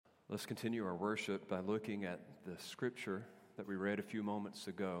Let's continue our worship by looking at the scripture that we read a few moments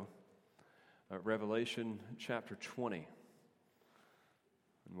ago, Revelation chapter 20. And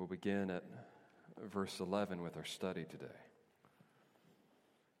we'll begin at verse 11 with our study today.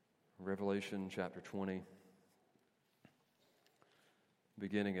 Revelation chapter 20,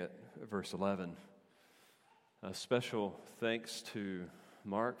 beginning at verse 11. A special thanks to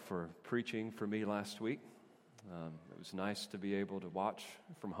Mark for preaching for me last week. It was nice to be able to watch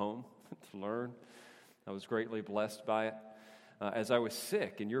from home, to learn. I was greatly blessed by it. As I was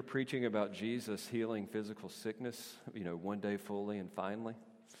sick, and you're preaching about Jesus healing physical sickness, one day fully and finally.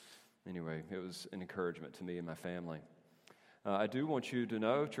 Anyway, it was an encouragement to me and my family. I do want you to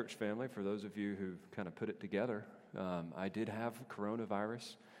know, church family, for those of you who kind of put it together, I did have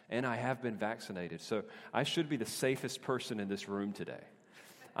coronavirus, and I have been vaccinated. So I should be the safest person in this room today.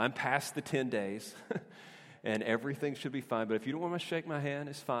 I'm past the 10 days. And everything should be fine. But if you don't want to shake my hand,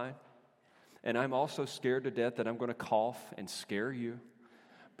 it's fine. And I'm also scared to death that I'm going to cough and scare you.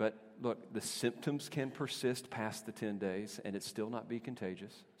 But look, the symptoms can persist past the 10 days and it still not be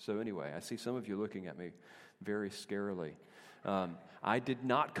contagious. So anyway, I see some of you looking at me very scarily. I did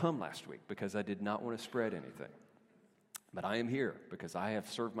not come last week because I did not want to spread anything. But I am here because I have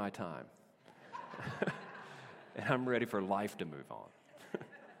served my time. And I'm ready for life to move on.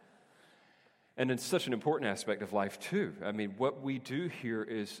 And it's such an important aspect of life, too. I mean, what we do here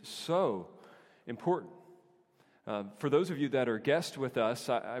is so important. For those of you that are guests with us,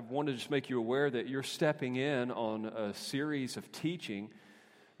 I want to just make you aware that you're stepping in on a series of teaching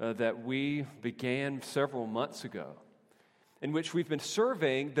that we began several months ago, in which we've been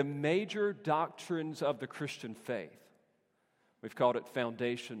surveying the major doctrines of the Christian faith. We've called it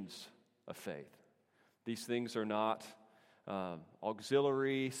Foundations of Faith. These things are not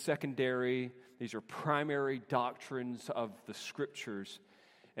auxiliary, secondary. These are primary doctrines of the Scriptures,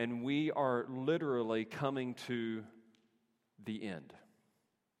 and we are literally coming to the end.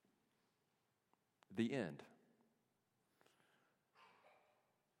 The end.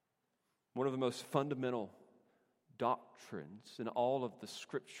 One of the most fundamental doctrines in all of the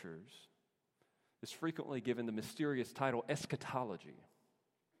Scriptures is frequently given the mysterious title eschatology.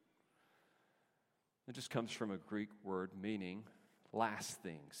 It just comes from a Greek word meaning last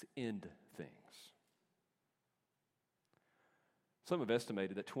things, end things. Some have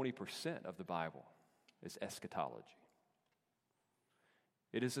estimated that 20% of the Bible is eschatology.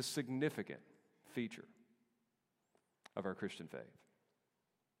 It is a significant feature of our Christian faith.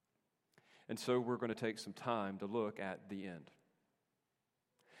 And so we're going to take some time to look at the end.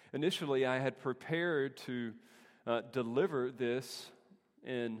 Initially, I had prepared to deliver this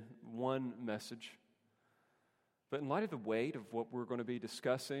in one message. But in light of the weight of what we're going to be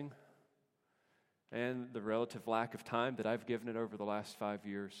discussing and the relative lack of time that I've given it over the last 5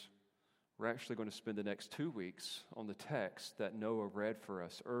 years, we're actually going to spend the next 2 weeks on the text that Noah read for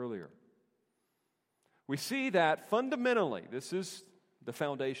us earlier. We see that fundamentally, this is the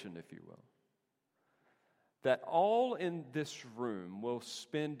foundation, if you will, that all in this room will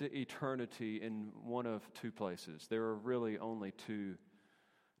spend eternity in one of two places. There are really only two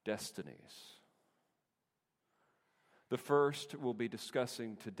destinies. The first we'll be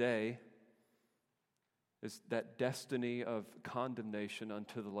discussing today is that destiny of condemnation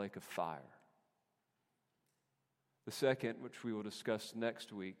unto the lake of fire. The second, which we will discuss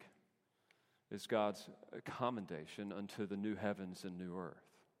next week, is God's commendation unto the new heavens and new earth.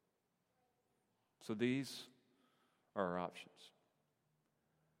 So these are our options.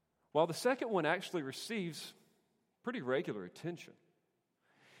 While the second one actually receives pretty regular attention,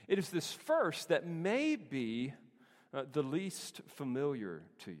 it is this first that may be the least familiar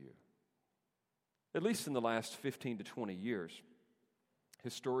to you, at least in the last 15 to 20 years.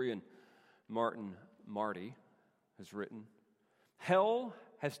 Historian Martin Marty has written, "Hell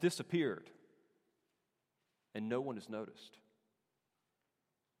has disappeared, and no one has noticed."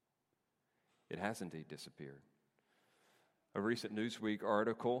 It has indeed disappeared. A recent Newsweek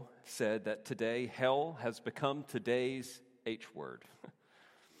article said that today, hell has become today's H word.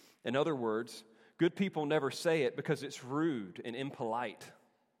 In other words, good people never say it because it's rude and impolite.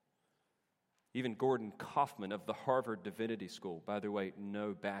 Even Gordon Kaufman of the Harvard Divinity School, by the way,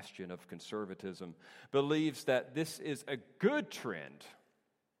 no bastion of conservatism, believes that this is a good trend.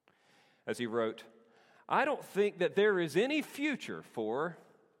 As he wrote, "I don't think that there is any future for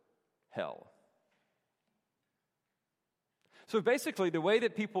hell." So basically, the way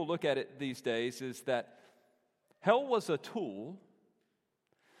that people look at it these days is that hell was a tool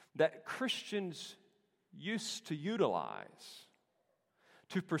that Christians used to utilize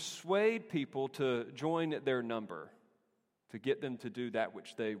to persuade people to join their number, to get them to do that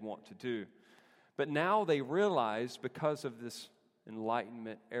which they want to do. But now they realize, because of this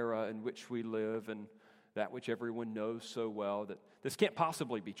Enlightenment era in which we live and that which everyone knows so well, that this can't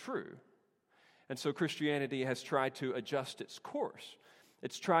possibly be true. And so Christianity has tried to adjust its course.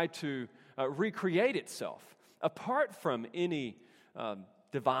 It's tried to recreate itself apart from any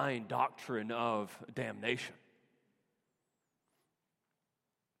divine doctrine of damnation.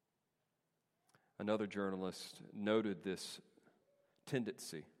 Another journalist noted this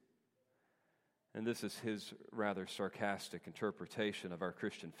tendency, and this is his rather sarcastic interpretation of our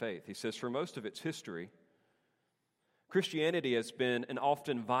Christian faith. He says, for most of its history, Christianity has been an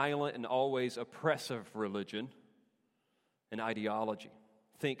often violent and always oppressive religion and ideology.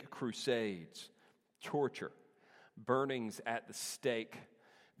 Think crusades, torture, burnings at the stake,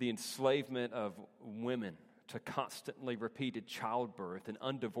 the enslavement of women to constantly repeated childbirth and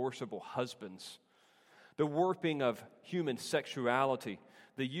undivorceable husbands, the warping of human sexuality,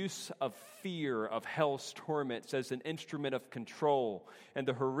 the use of fear of hell's torments as an instrument of control, and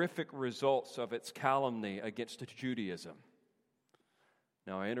the horrific results of its calumny against Judaism.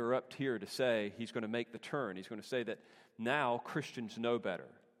 Now, I interrupt here to say he's going to make the turn. He's going to say that now Christians know better.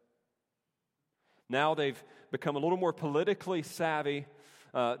 Now they've become a little more politically savvy.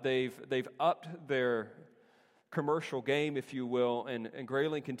 They've upped their commercial game, if you will, and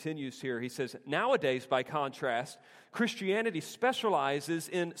Grayling continues here. He says, nowadays, by contrast, Christianity specializes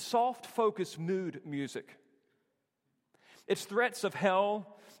in soft-focused mood music. Its threats of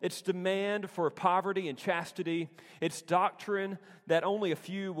hell, its demand for poverty and chastity, its doctrine that only a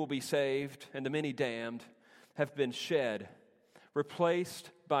few will be saved and the many damned, have been shed,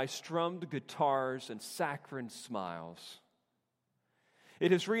 replaced by strummed guitars and saccharine smiles.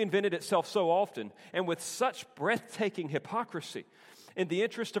 It has reinvented itself so often and with such breathtaking hypocrisy in the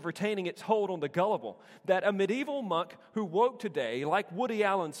interest of retaining its hold on the gullible that a medieval monk who woke today, like Woody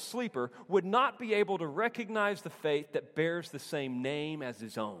Allen's Sleeper, would not be able to recognize the faith that bears the same name as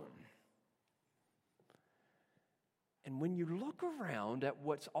his own. And when you look around at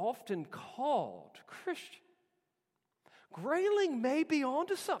what's often called Christian, Grayling may be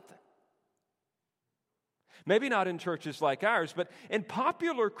onto something. Maybe not in churches like ours, but in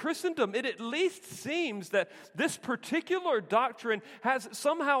popular Christendom, it at least seems that this particular doctrine has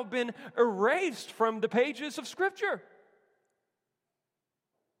somehow been erased from the pages of Scripture.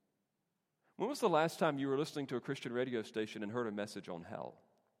 When was the last time you were listening to a Christian radio station and heard a message on hell?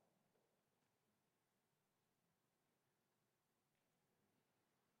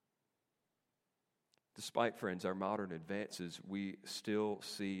 Despite, friends, our modern advances, we still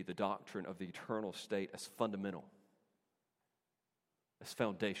see the doctrine of the eternal state as fundamental, as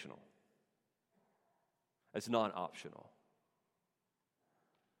foundational, as non-optional.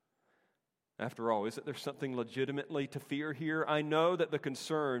 After all, isn't there something legitimately to fear here? I know that the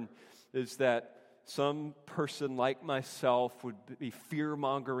concern is that some person like myself would be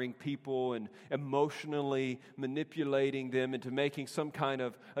fear-mongering people and emotionally manipulating them into making some kind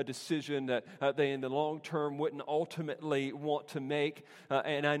of a decision that they in the long term wouldn't ultimately want to make.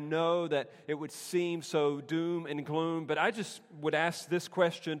 And I know that it would seem so doom and gloom, but I just would ask this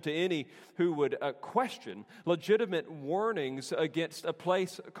question to any who would question legitimate warnings against a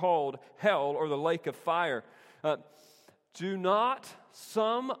place called hell or the lake of fire. Do not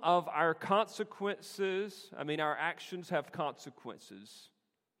some of our our actions have consequences,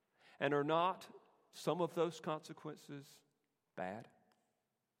 and are not some of those consequences bad?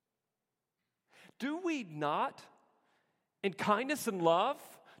 Do we not, in kindness and love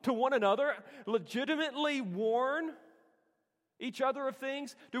to one another, legitimately warn each other of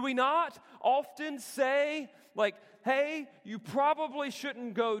things? Do we not often say, like, hey, you probably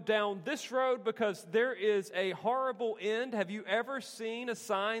shouldn't go down this road because there is a horrible end? Have you ever seen a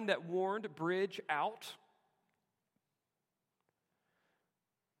sign that warned bridge out?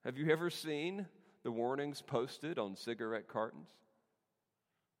 Have you ever seen the warnings posted on cigarette cartons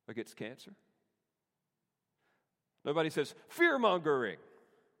against cancer? Nobody says, fear-mongering.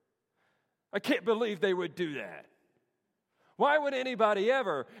 I can't believe they would do that. Why would anybody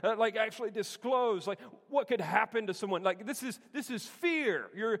ever actually disclose what could happen to someone? This is fear.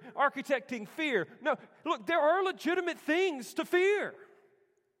 You're architecting fear. No, look, there are legitimate things to fear.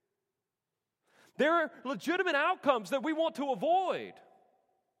 There are legitimate outcomes that we want to avoid.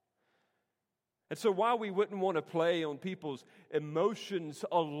 And so while we wouldn't want to play on people's emotions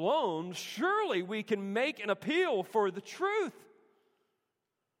alone, surely we can make an appeal for the truth.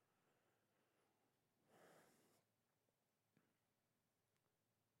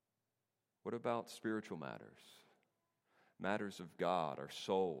 What about spiritual matters? matters of God, our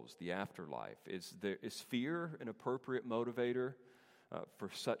souls, the afterlife. Is fear an appropriate motivator for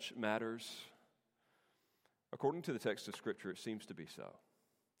such matters? According to the text of Scripture, it seems to be so.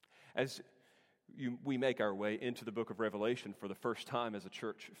 As we make our way into the book of Revelation for the first time as a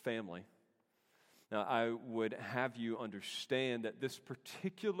church family, now I would have you understand that this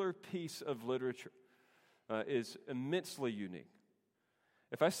particular piece of literature is immensely unique.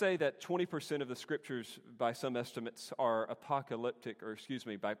 If I say that 20% of the Scriptures, by some estimates, are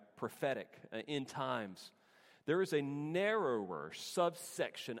by prophetic, end times, there is a narrower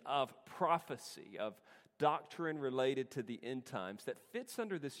subsection of prophecy, of doctrine related to the end times that fits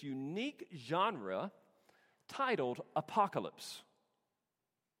under this unique genre titled apocalypse.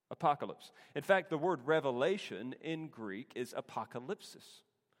 Apocalypse. In fact, the word revelation in Greek is apocalypsis.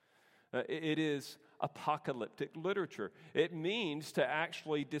 It is apocalyptic literature. It means to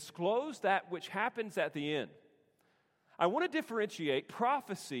actually disclose that which happens at the end. I want to differentiate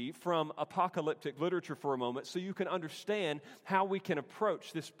prophecy from apocalyptic literature for a moment so you can understand how we can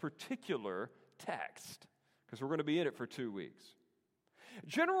approach this particular text, because we're going to be in it for 2 weeks.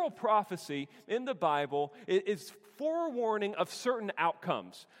 General prophecy in the Bible is forewarning of certain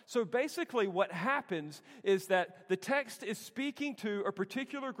outcomes. So basically what happens is that the text is speaking to a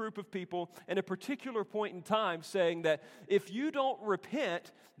particular group of people in a particular point in time, saying that if you don't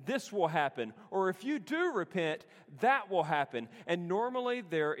repent, this will happen. Or if you do repent, that will happen. And normally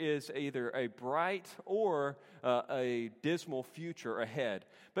there is either a bright or a dismal future ahead.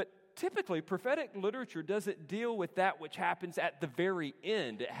 But typically, prophetic literature doesn't deal with that which happens at the very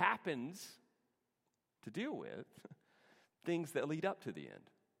end. It happens to deal with things that lead up to the end.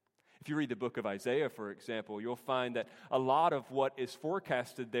 If you read the book of Isaiah, for example, you'll find that a lot of what is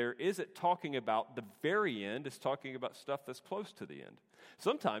forecasted there isn't talking about the very end. It's talking about stuff that's close to the end.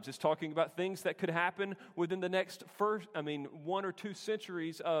 Sometimes it's talking about things that could happen within the next 1 or 2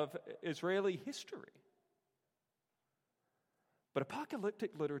 centuries of Israeli history. But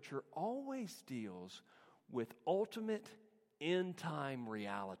apocalyptic literature always deals with ultimate end-time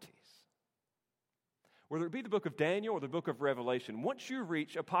realities. Whether it be the book of Daniel or the book of Revelation, once you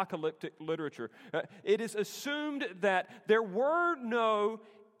reach apocalyptic literature, it is assumed that there were no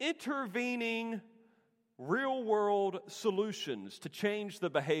intervening real-world solutions to change the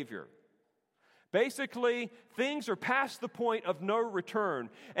behavior. Basically, things are past the point of no return.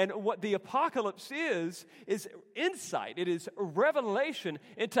 And what the apocalypse is insight. It is a revelation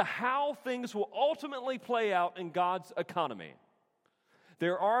into how things will ultimately play out in God's economy.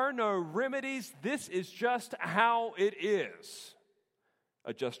 There are no remedies. This is just how it is.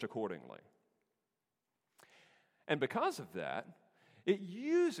 Adjust accordingly. And because of that, it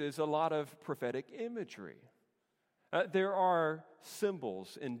uses a lot of prophetic imagery. There are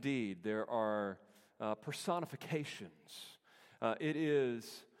symbols, indeed. There are personifications. It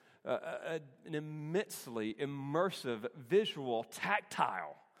is an immensely immersive, visual,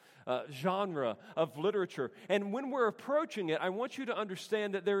 tactile genre of literature. And when we're approaching it, I want you to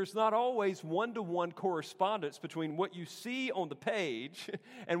understand that there is not always one-to-one correspondence between what you see on the page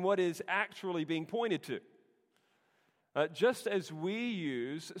and what is actually being pointed to. Just as we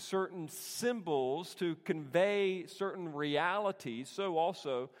use certain symbols to convey certain realities, so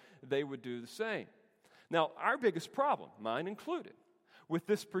also they would do the same. Now, our biggest problem, mine included, with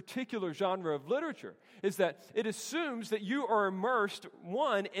this particular genre of literature is that it assumes that you are immersed,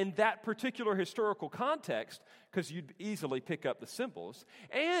 one, in that particular historical context, because you'd easily pick up the symbols,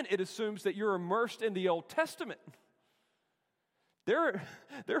 and it assumes that you're immersed in the Old Testament. There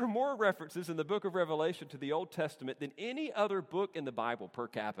are more references in the book of Revelation to the Old Testament than any other book in the Bible per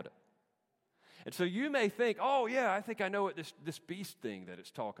capita. And so you may think, oh yeah, I think I know what this beast thing that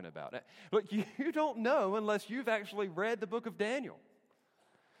it's talking about. But you don't know unless you've actually read the book of Daniel.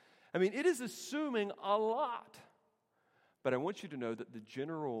 I mean, it is assuming a lot. But I want you to know that the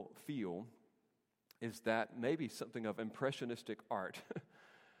general feel is that maybe something of impressionistic art.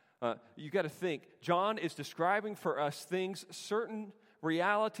 You got to think, John is describing for us things, certain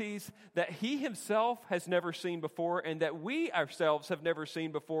realities that he himself has never seen before and that we ourselves have never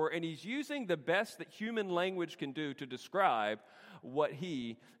seen before, and he's using the best that human language can do to describe what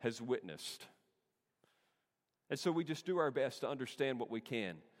he has witnessed. And so we just do our best to understand what we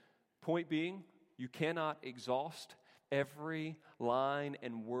can. Point being, you cannot exhaust every line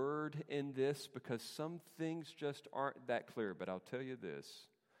and word in this because some things just aren't that clear. But I'll tell you this.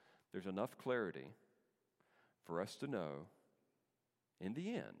 There's enough clarity for us to know, in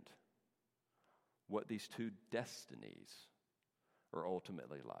the end, what these two destinies are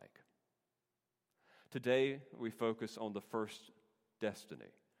ultimately like. Today, we focus on the first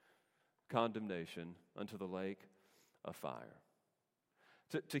destiny, condemnation unto the lake of fire.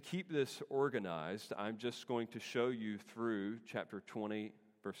 To keep this organized, I'm just going to show you through chapter 20,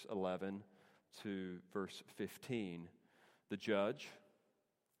 verse 11 to verse 15, the judge,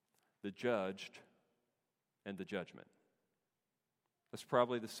 the judged, and the judgment. That's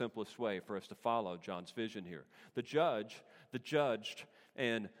probably the simplest way for us to follow John's vision here. The judge, the judged,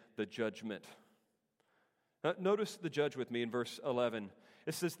 and the judgment. Notice the judge with me in verse 11.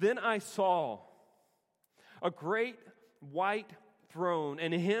 It says, "Then I saw a great white throne,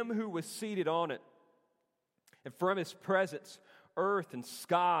 and him who was seated on it. And from his presence, earth and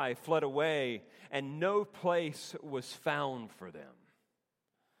sky fled away, and no place was found for them."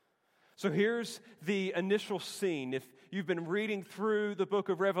 So here's the initial scene. If you've been reading through the book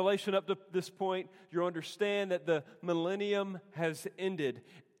of Revelation up to this point, you'll understand that the millennium has ended.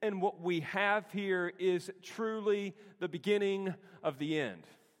 And what we have here is truly the beginning of the end.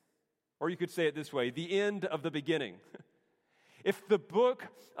 Or you could say it this way, the end of the beginning. If the book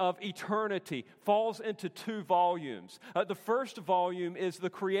of eternity falls into 2 volumes, the first volume is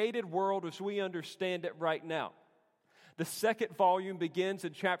the created world as we understand it right now. The second volume begins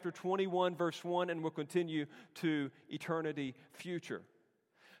in chapter 21, verse 1, and will continue to eternity future.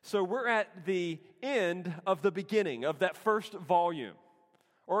 So we're at the end of the beginning of that first volume.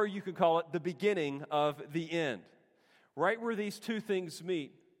 Or you could call it the beginning of the end. Right where these 2 things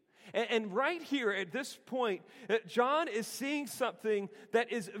meet. And right here at this point, John is seeing something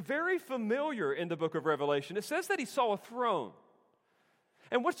that is very familiar in the book of Revelation. It says that he saw a throne.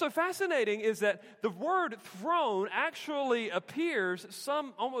 And what's so fascinating is that the word throne actually appears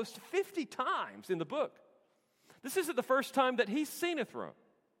some almost 50 times in the book. This isn't the first time that he's seen a throne.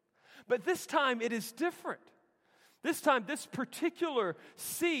 But this time it is different. This time, this particular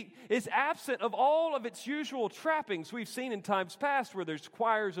seat is absent of all of its usual trappings we've seen in times past, where there's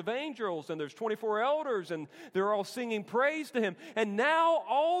choirs of angels and there's 24 elders and they're all singing praise to him. And now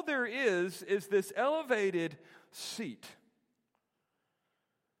all there is this elevated seat.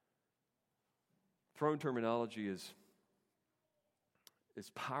 Throne terminology is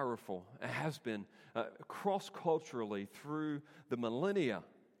powerful. It has been cross-culturally through the millennia.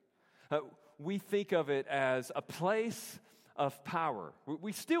 We think of it as a place of power.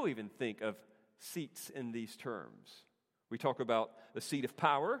 We still even think of seats in these terms. We talk about the seat of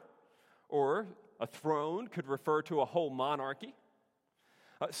power, or a throne could refer to a whole monarchy.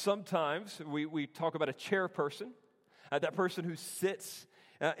 Sometimes we talk about a chairperson, that person who sits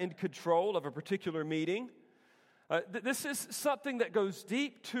in control of a particular meeting. This is something that goes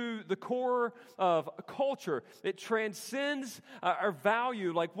deep to the core of culture. It transcends our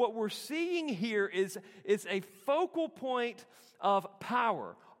value. Like what we're seeing here is a focal point of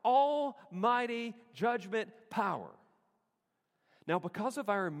power, almighty judgment power. Now, because of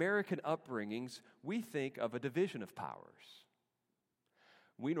our American upbringings, we think of a division of powers.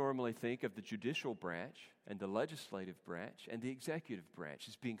 We normally think of the judicial branch and the legislative branch and the executive branch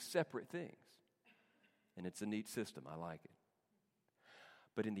as being separate things. And it's a neat system. I like it.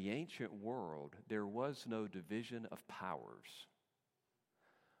 But in the ancient world, there was no division of powers.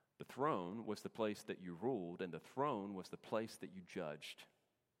 The throne was the place that you ruled, and the throne was the place that you judged.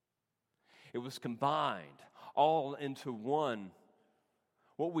 It was combined all into one.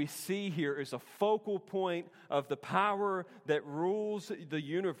 What we see here is a focal point of the power that rules the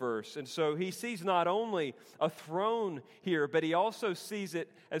universe. And so he sees not only a throne here, but he also sees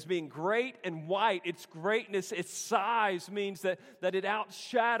it as being great and white. Its greatness, its size means that it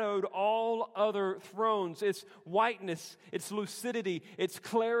outshadowed all other thrones. Its whiteness, its lucidity, its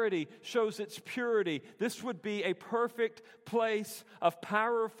clarity shows its purity. This would be a perfect place of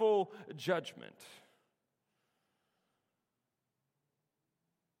powerful judgment.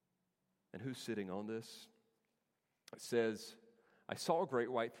 And who's sitting on this? It says, I saw a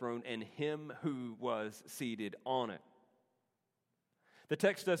great white throne and him who was seated on it. The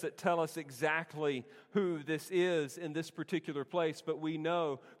text doesn't tell us exactly who this is in this particular place, but we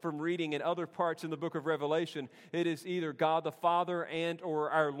know from reading in other parts in the book of Revelation, it is either God the Father and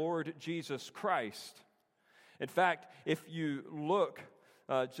or our Lord Jesus Christ. In fact, if you look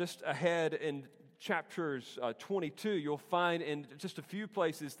just ahead in chapters 22, you'll find in just a few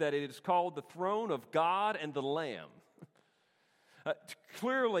places that it is called the throne of God and the Lamb.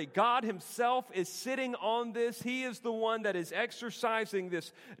 Clearly, God himself is sitting on this. He is the one that is exercising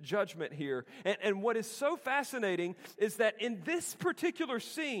this judgment here. And what is so fascinating is that in this particular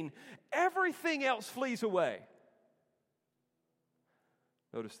scene, everything else flees away.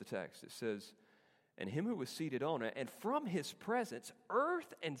 Notice the text. It says, and him who was seated on it, and from his presence,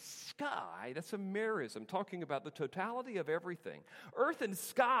 earth and sky, that's a merism, talking about the totality of everything. Earth and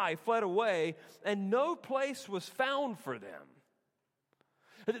sky fled away, and no place was found for them.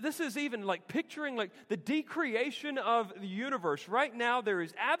 This is even like picturing like the decreation of the universe. Right now, there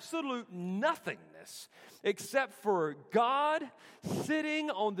is absolute nothingness except for God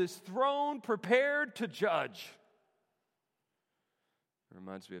sitting on this throne prepared to judge. It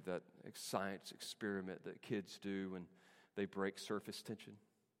reminds me of that science experiment that kids do when they break surface tension.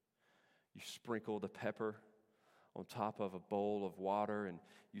 You sprinkle the pepper on top of a bowl of water, and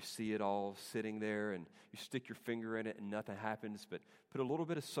you see it all sitting there, and you stick your finger in it, and nothing happens, but put a little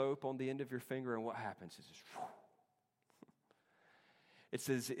bit of soap on the end of your finger, and what happens is just, whew. It's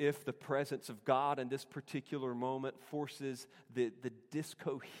as if the presence of God in this particular moment forces the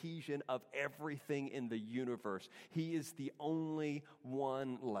discohesion of everything in the universe. He is the only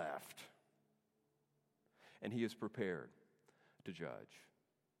one left, and He is prepared to judge.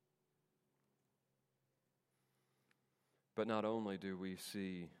 But not only do we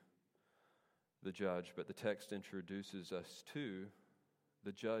see the judge, but the text introduces us to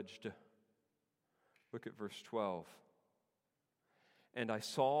the judged. Look at verse 12. And I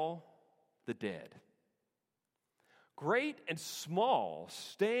saw the dead, great and small,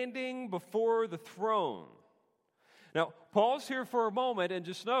 standing before the throne. Now, pause here for a moment and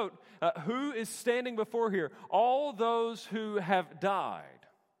just note who is standing before here? All those who have died.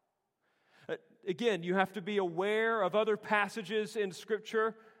 Again, you have to be aware of other passages in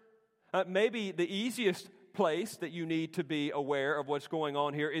Scripture. Maybe the easiest place that you need to be aware of what's going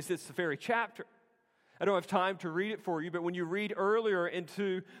on here is this very chapter. I don't have time to read it for you, but when you read earlier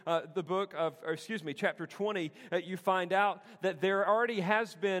into the book of, chapter 20, you find out that there already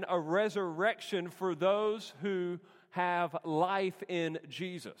has been a resurrection for those who have life in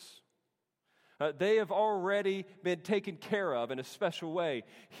Jesus. They have already been taken care of in a special way.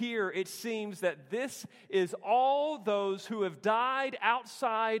 Here, it seems that this is all those who have died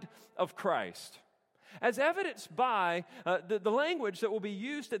outside of Christ. As evidenced by the language that will be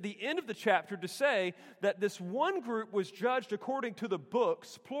used at the end of the chapter to say that this one group was judged according to the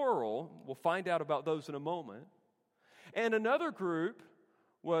books, plural. We'll find out about those in a moment. And another group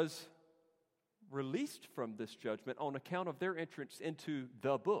was released from this judgment on account of their entrance into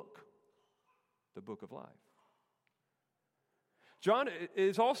the book of life. John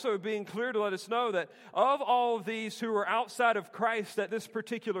is also being clear to let us know that of all of these who were outside of Christ at this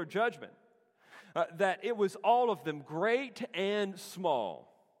particular judgment, that it was all of them, great and small.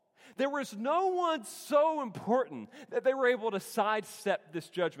 There was no one so important that they were able to sidestep this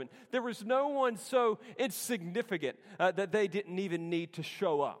judgment. There was no one so insignificant that they didn't even need to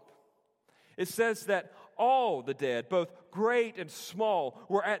show up. It says that all the dead, both great and small,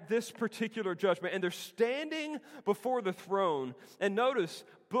 were at this particular judgment, and they're standing before the throne. And notice,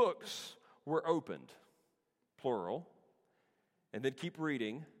 books were opened, plural, and then keep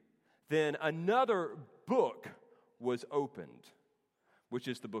reading. Then another book was opened, which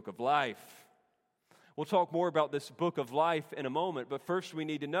is the book of life. We'll talk more about this book of life in a moment, but first we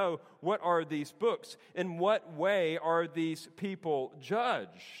need to know, what are these books? In what way are these people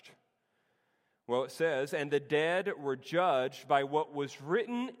judged? Well, it says, and the dead were judged by what was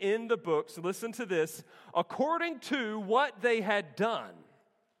written in the books, listen to this, according to what they had done.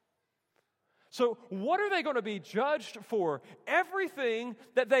 So what are they going to be judged for? Everything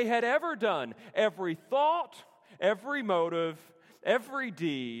that they had ever done, every thought, every motive, every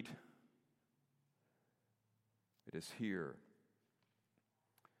deed. It is here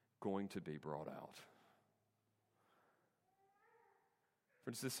going to be brought out.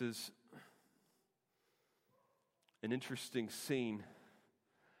 Friends, this is an interesting scene,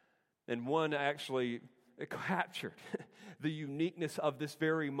 and one actually captured the uniqueness of this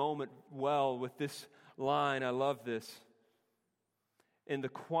very moment well with this line. I love this. In the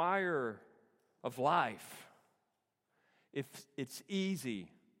choir of life, if it's easy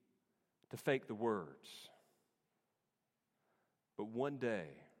to fake the words, but one day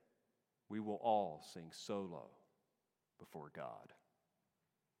we will all sing solo before God.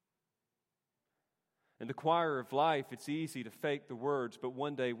 In the choir of life, it's easy to fake the words, but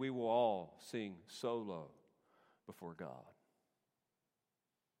one day we will all sing solo before God.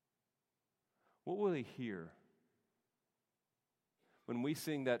 What will He hear when we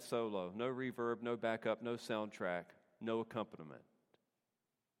sing that solo? No reverb, no backup, no soundtrack, no accompaniment.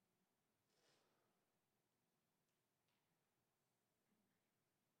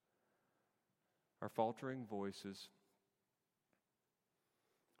 Our faltering voices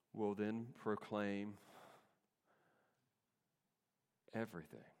will then proclaim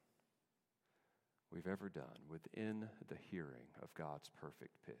everything we've ever done within the hearing of God's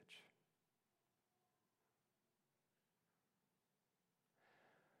perfect pitch.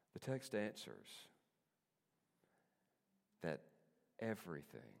 The text answers that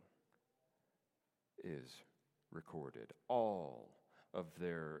everything is recorded, all of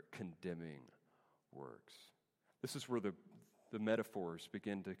their condemning works. This is where the metaphors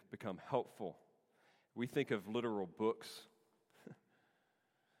begin to become helpful. We think of literal books.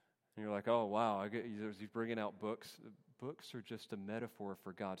 And you're like, oh, wow, he's bringing out books. Books are just a metaphor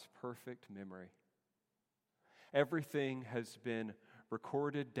for God's perfect memory. Everything has been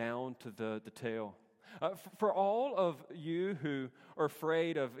recorded down to the detail. For all of you who are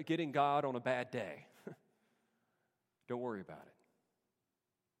afraid of getting God on a bad day, don't worry about it.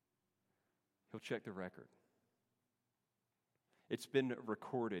 He'll check the record. It's been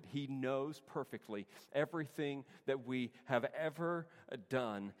recorded. He knows perfectly everything that we have ever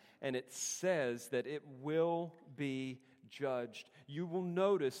done, and it says that it will be judged. You will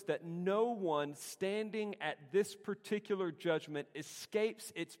notice that no one standing at this particular judgment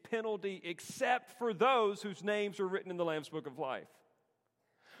escapes its penalty except for those whose names are written in the Lamb's Book of Life.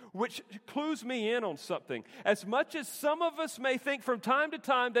 Which clues me in on something. As much as some of us may think from time to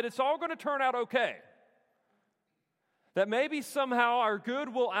time that it's all going to turn out okay, that maybe somehow our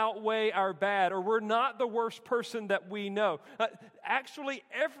good will outweigh our bad, or we're not the worst person that we know. Actually,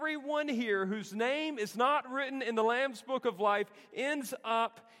 everyone here whose name is not written in the Lamb's Book of Life ends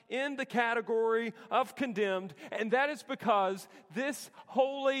up in the category of condemned, and that is because this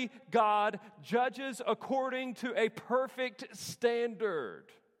holy God judges according to a perfect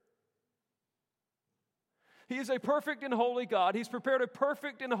standard. He is a perfect and holy God. He's prepared a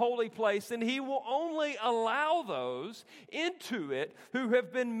perfect and holy place, and He will only allow those into it who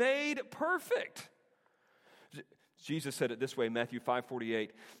have been made perfect. Jesus said it this way, Matthew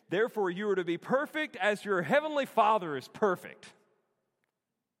 5:48, "Therefore you are to be perfect as your heavenly Father is perfect."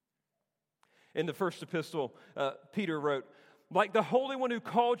 In the first epistle, Peter wrote, "Like the Holy One who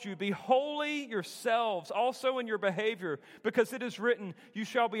called you, be holy yourselves also in your behavior, because it is written, you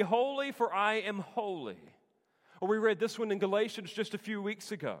shall be holy, for I am holy." Or we read this one in Galatians just a few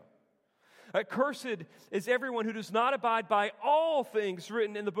weeks ago. Cursed is everyone who does not abide by all things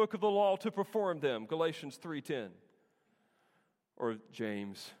written in the book of the law to perform them. Galatians 3:10. Or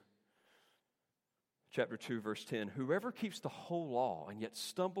James chapter 2, verse 10. Whoever keeps the whole law and yet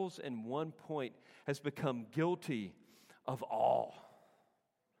stumbles in one point has become guilty of all.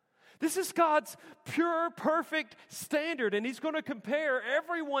 This is God's pure, perfect standard, and He's going to compare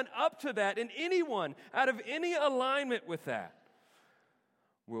everyone up to that, and anyone out of any alignment with that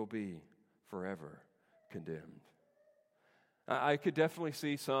will be forever condemned. I could definitely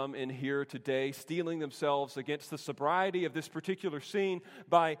see some in here today steeling themselves against the sobriety of this particular scene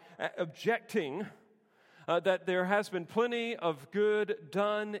by objecting that there has been plenty of good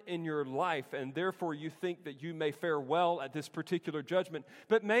done in your life, and therefore you think that you may fare well at this particular judgment.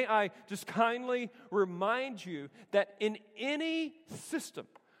 But may I just kindly remind you that in any system,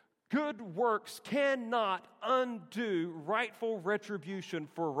 good works cannot undo rightful retribution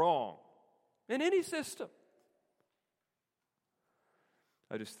for wrong. In any system.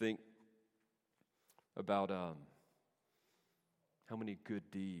 I just think about how many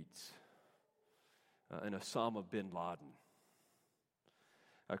good deeds and Osama bin Laden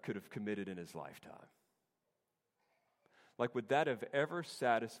could have committed in his lifetime. Like, would that have ever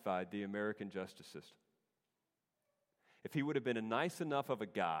satisfied the American justice system? If he would have been a nice enough of a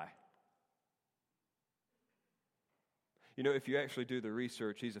guy. You know, if you actually do the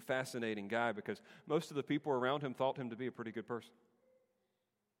research, he's a fascinating guy because most of the people around him thought him to be a pretty good person.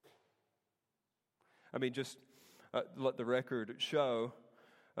 I mean, just let the record show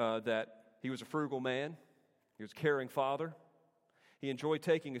that he was a frugal man. He was a caring father. He enjoyed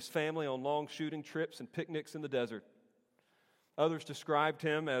taking his family on long shooting trips and picnics in the desert. Others described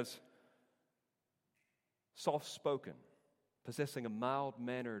him as soft-spoken, possessing a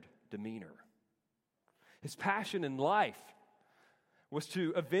mild-mannered demeanor. His passion in life was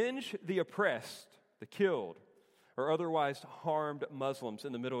to avenge the oppressed, the killed, or otherwise harmed Muslims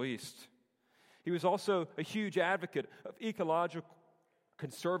in the Middle East. He was also a huge advocate of ecological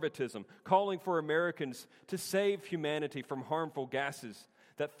conservatism, calling for Americans to save humanity from harmful gases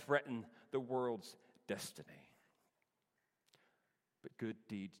that threaten the world's destiny. But good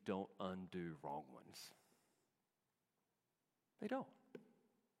deeds don't undo wrong ones. They don't.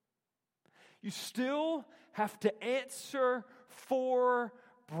 You still have to answer for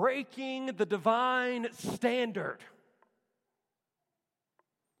breaking the divine standard.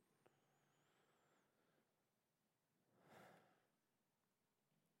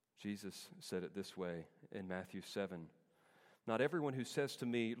 Jesus said it this way in Matthew 7. Not everyone who says to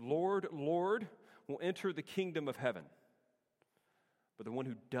me, Lord, Lord, will enter the kingdom of heaven, but the one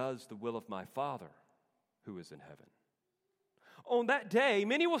who does the will of my Father who is in heaven. On that day,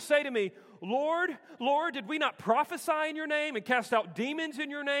 many will say to me, Lord, Lord, did we not prophesy in your name and cast out demons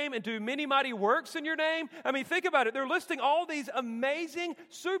in your name and do many mighty works in your name? I mean, think about it. They're listing all these amazing,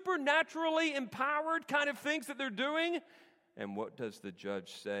 supernaturally empowered kind of things that they're doing. And what does the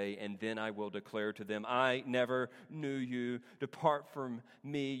judge say? And then I will declare to them, I never knew you. Depart from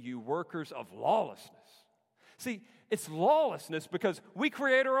me, you workers of lawlessness. See, it's lawlessness because we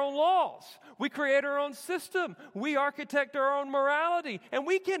create our own laws. We create our own system. We architect our own morality. And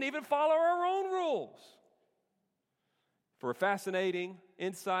we can't even follow our own rules. For a fascinating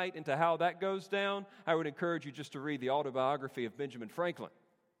insight into how that goes down, I would encourage you just to read the autobiography of Benjamin Franklin.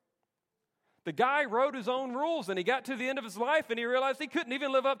 The guy wrote his own rules, and he got to the end of his life, and he realized he couldn't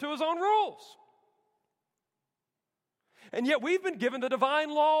even live up to his own rules. And yet we've been given the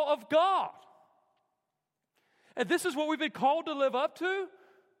divine law of God. And this is what we've been called to live up to?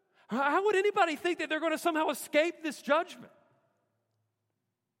 How would anybody think that they're going to somehow escape this judgment?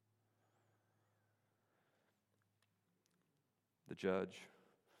 The judge,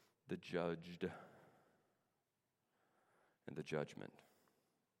 the judged, and the judgment.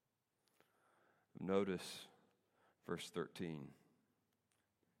 Notice verse 13.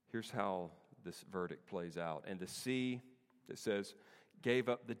 Here's how this verdict plays out. And the sea, it says, gave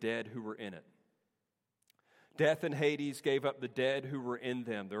up the dead who were in it. Death and Hades gave up the dead who were in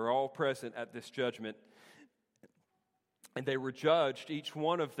them. They're all present at this judgment. And they were judged, each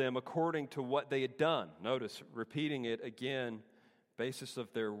one of them, according to what they had done. Notice, repeating it again, basis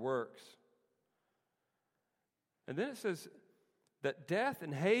of their works. And then it says that death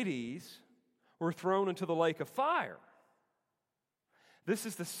and Hades were thrown into the lake of fire. This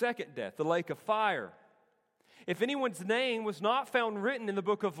is the second death, the lake of fire. If anyone's name was not found written in the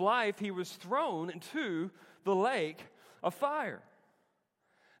book of life, he was thrown into the lake of fire.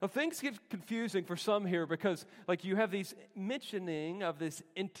 Now, things get confusing for some here because, you have these mentioning of this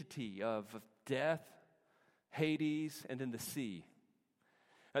entity of death, Hades, and then the sea.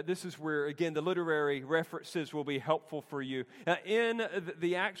 This is where, again, the literary references will be helpful for you. In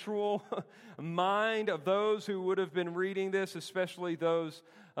the actual mind of those who would have been reading this, especially those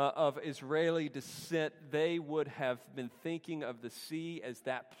of Israeli descent, they would have been thinking of the sea as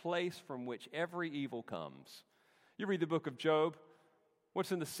that place from which every evil comes. You read the book of Job.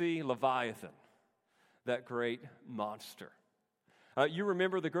 What's in the sea? Leviathan, that great monster. You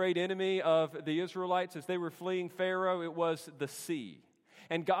remember the great enemy of the Israelites as they were fleeing Pharaoh? It was the sea.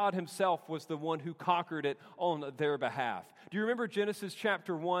 And God himself was the one who conquered it on their behalf. Do you remember Genesis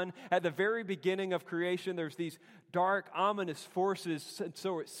chapter 1? At the very beginning of creation, there's these dark, ominous forces, and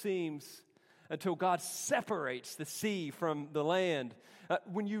so it seems, until God separates the sea from the land.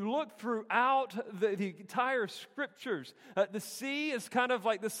 When you look throughout the entire scriptures, the sea is kind of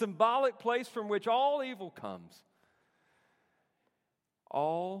like the symbolic place from which all evil comes.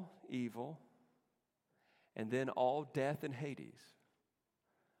 All evil, and then all death and Hades.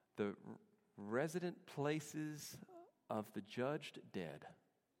 The resident places of the judged dead.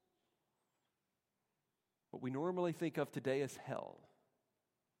 What we normally think of today as hell.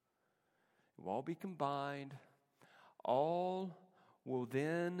 It will all be combined. All will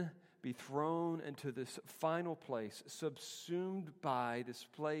then be thrown into this final place, subsumed by this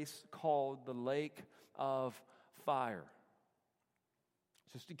place called the lake of fire.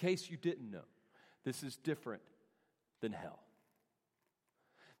 Just in case you didn't know, this is different than hell.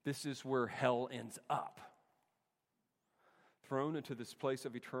 This is where hell ends up. Thrown into this place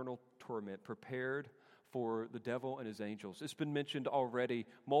of eternal torment, prepared for the devil and his angels. It's been mentioned already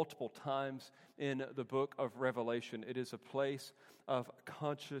multiple times in the book of Revelation. It is a place of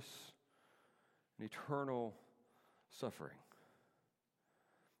conscious and eternal suffering.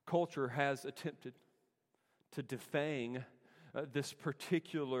 Culture has attempted to defang this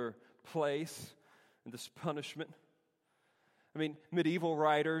particular place and this punishment. I mean, medieval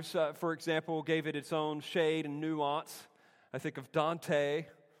writers, for example, gave it its own shade and nuance. I think of Dante, I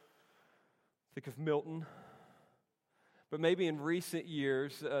think of Milton. But maybe in recent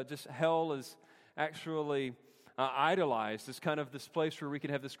years, just hell is actually idolized as kind of this place where we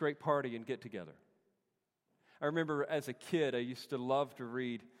can have this great party and get together. I remember as a kid, I used to love to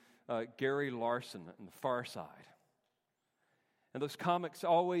read Gary Larson and The Far Side. And those comics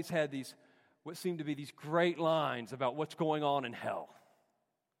always had these what seemed to be these great lines about what's going on in hell.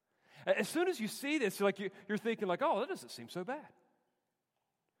 As soon as you see this, you're thinking oh, that doesn't seem so bad.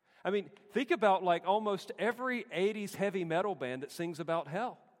 I mean, think about almost every 80s heavy metal band that sings about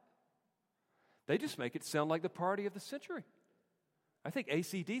hell. They just make it sound like the party of the century. I think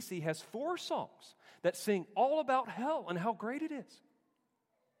AC/DC has 4 songs that sing all about hell and how great it is.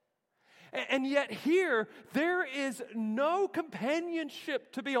 And yet here, there is no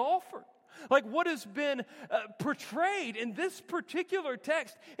companionship to be offered. Like what has been portrayed in this particular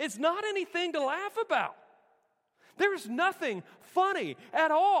text is not anything to laugh about. There's nothing funny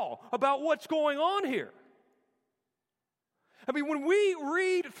at all about what's going on here. I mean, when we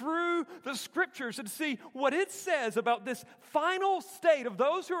read through the Scriptures and see what it says about this final state of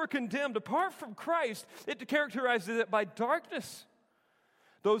those who are condemned apart from Christ, it characterizes it by darkness.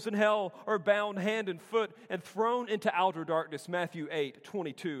 Those in hell are bound hand and foot and thrown into outer darkness, Matthew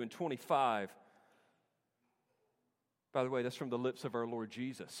 8:22 and 25. By the way, that's from the lips of our Lord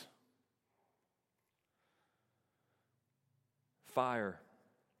Jesus. Fire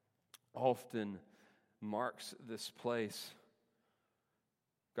often marks this place.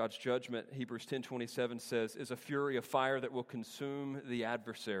 God's judgment, Hebrews 10:27 says, is a fury of fire that will consume the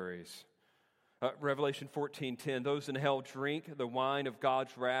adversaries. Revelation 14:10, those in hell drink the wine of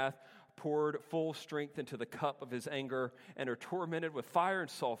God's wrath, poured full strength into the cup of his anger, and are tormented with fire and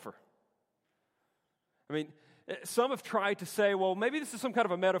sulfur. I mean, some have tried to say, well, maybe this is some kind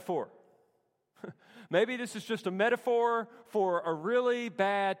of a metaphor. Maybe this is just a metaphor for a really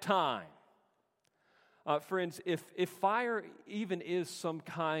bad time. Friends, if fire even is some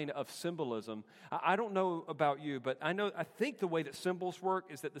kind of symbolism, I don't know about you, but I think the way that symbols work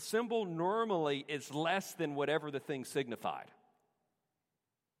is that the symbol normally is less than whatever the thing signified.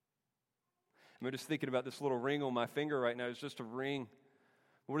 I'm just thinking about this little ring on my finger right now. It's just a ring.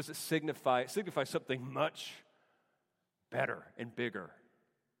 What does it signify? It signifies something much better and bigger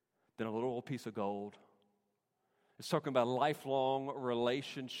than a little old piece of gold. It's talking about a lifelong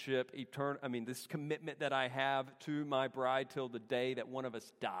relationship, this commitment that I have to my bride till the day that one of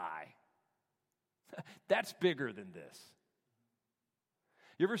us die. That's bigger than this.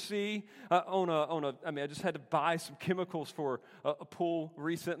 You ever see I just had to buy some chemicals for a pool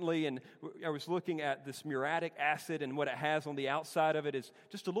recently, and I was looking at this muriatic acid, and what it has on the outside of it is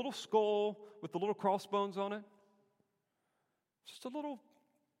just a little skull with the little crossbones on it. Just a little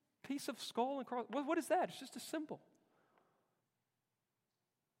piece of skull and cross. What is that? It's just a symbol.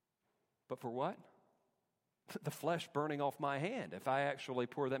 But for what? The flesh burning off my hand if I actually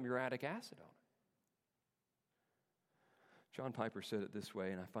pour that muriatic acid on it. John Piper said it this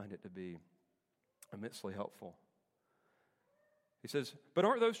way, and I find it to be immensely helpful. He says, but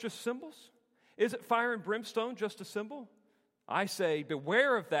aren't those just symbols? Isn't fire and brimstone just a symbol? I say,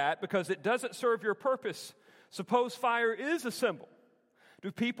 beware of that, because it doesn't serve your purpose. Suppose fire is a symbol.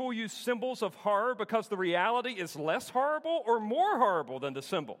 Do people use symbols of horror because the reality is less horrible or more horrible than the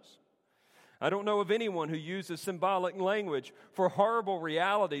symbols? I don't know of anyone who uses symbolic language for horrible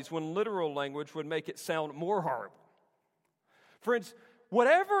realities when literal language would make it sound more horrible. Friends,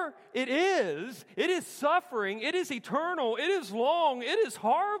 whatever it is suffering, it is eternal, it is long, it is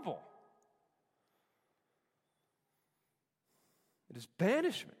horrible. It is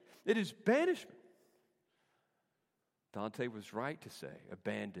banishment. It is banishment. Dante was right to say,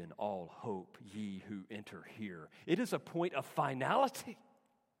 abandon all hope, ye who enter here. It is a point of finality.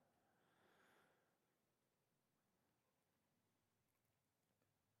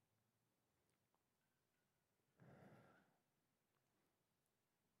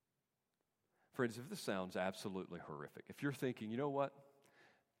 Friends, if this sounds absolutely horrific, if you're thinking, you know what?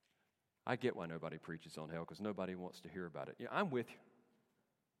 I get why nobody preaches on hell, because nobody wants to hear about it. I'm with you.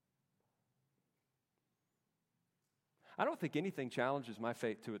 I don't think anything challenges my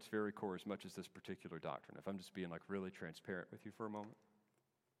faith to its very core as much as this particular doctrine, if I'm just being really transparent with you for a moment.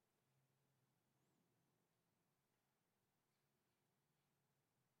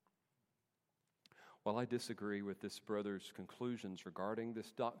 While I disagree with this brother's conclusions regarding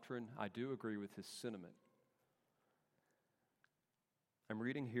this doctrine, I do agree with his sentiment. I'm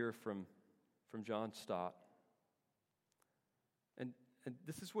reading here from John Stott. And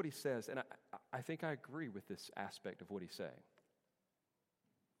this is what he says, and I think I agree with this aspect of what he's saying.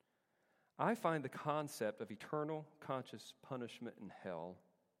 I find the concept of eternal conscious punishment in hell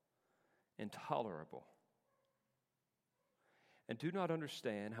intolerable, and do not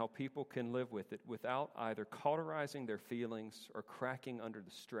understand how people can live with it without either cauterizing their feelings or cracking under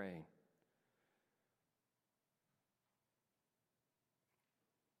the strain.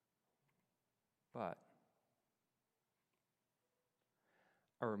 But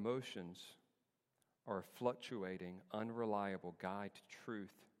our emotions are a fluctuating, unreliable guide to truth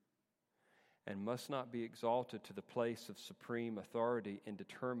and must not be exalted to the place of supreme authority in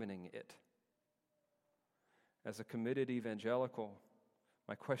determining it. As a committed evangelical,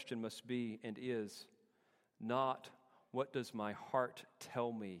 My question must be and is not, what does my heart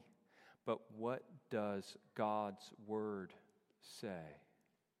tell me, but what does God's Word say?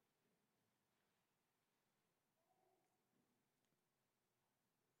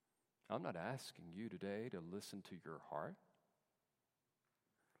 I'm not asking you today to listen to your heart.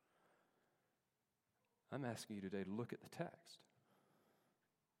 I'm asking you today to look at the text.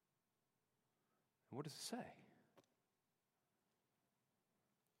 What does it say?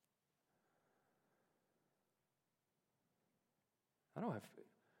 I don't have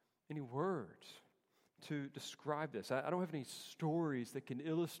any words to describe this. I don't have any stories that can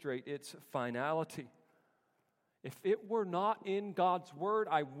illustrate its finality. If it were not in God's Word,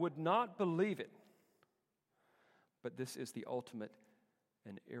 I would not believe it. But this is the ultimate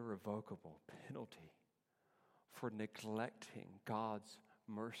and irrevocable penalty for neglecting God's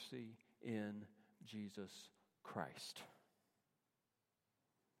mercy in Jesus Christ.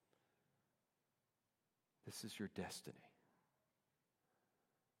 This is your destiny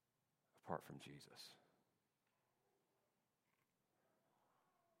apart from Jesus.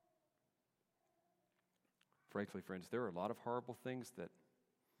 Frankly, friends, there are a lot of horrible things that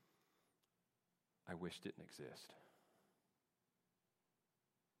I wish didn't exist.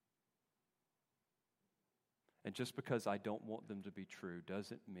 And just because I don't want them to be true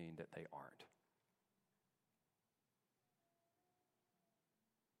doesn't mean that they aren't.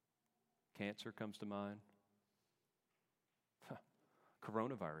 Cancer comes to mind.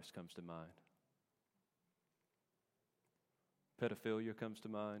 Coronavirus comes to mind. Pedophilia comes to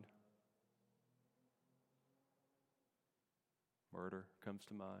mind. Murder comes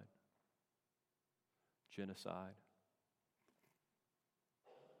to mind. Genocide.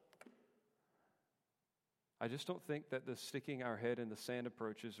 I just don't think that the sticking our head in the sand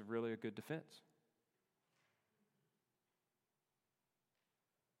approach is really a good defense.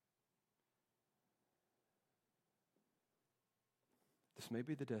 This may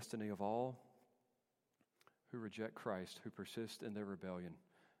be the destiny of all who reject Christ, who persist in their rebellion.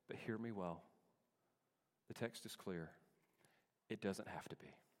 But hear me well. The text is clear. It doesn't have to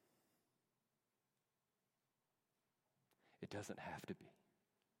be. It doesn't have to be.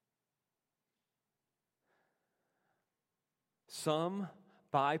 Some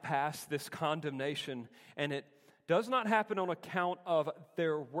bypass this condemnation, and it does not happen on account of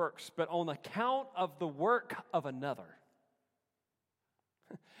their works, but on account of the work of another.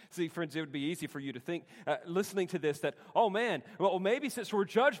 See, friends, it would be easy for you to think, listening to this, that, oh man, well, maybe since we're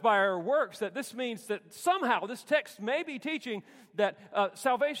judged by our works, that this means that somehow this text may be teaching that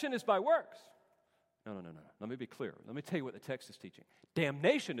salvation is by works. No. Let me be clear. Let me tell you what the text is teaching.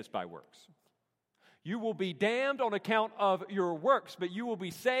 Damnation is by works. You will be damned on account of your works, but you will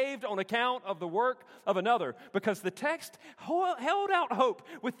be saved on account of the work of another. Because the text held out hope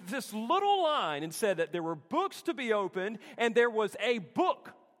with this little line and said that there were books to be opened and there was a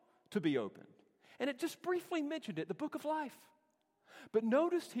book to be opened. And it just briefly mentioned it, the book of life. But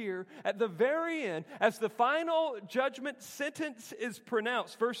notice here at the very end, as the final judgment sentence is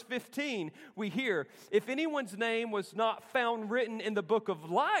pronounced, verse 15, we hear, if anyone's name was not found written in the book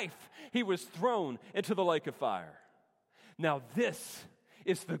of life, he was thrown into the lake of fire. Now this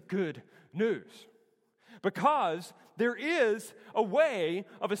is the good news, because there is a way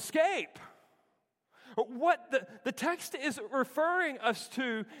of escape. What the text is referring us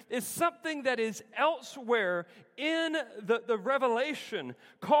to is something that is elsewhere in the Revelation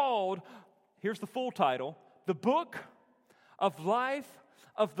called, here's the full title, the Book of Life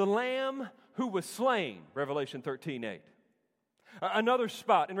of the Lamb who was slain, Revelation 13:8. Another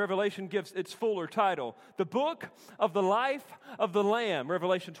spot in Revelation gives its fuller title, the Book of the Life of the Lamb,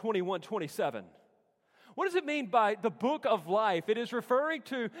 Revelation 21:27. What does it mean by the book of life? It is referring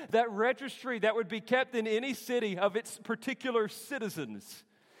to that registry that would be kept in any city of its particular citizens.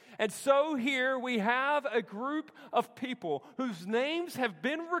 And so here we have a group of people whose names have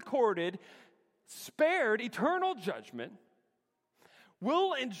been recorded, spared eternal judgment,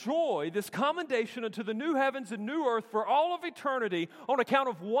 will enjoy this commendation unto the new heavens and new earth for all of eternity on account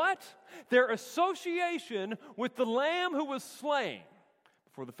of what? Their association with the Lamb who was slain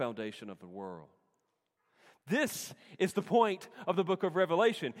before the foundation of the world. This is the point of the book of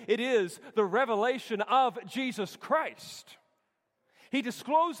Revelation. It is the revelation of Jesus Christ. He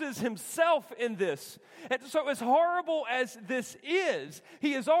discloses himself in this. And so as horrible as this is,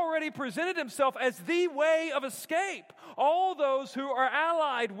 he has already presented himself as the way of escape. All those who are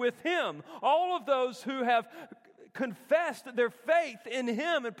allied with him, all of those who have confessed their faith in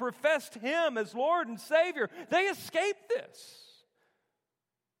him and professed him as Lord and Savior, they escape this.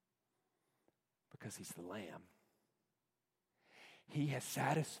 Because he's the Lamb. He has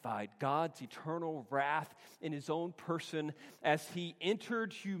satisfied God's eternal wrath in His own person as He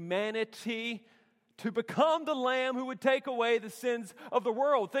entered humanity to become the Lamb who would take away the sins of the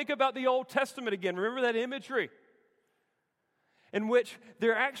world. Think about the Old Testament again. Remember that imagery? In which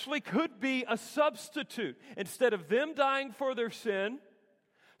there actually could be a substitute. Instead of them dying for their sin,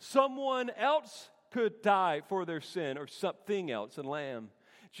 someone else could die for their sin, or something else, a lamb.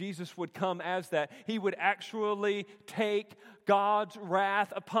 Jesus would come as that. He would actually take God's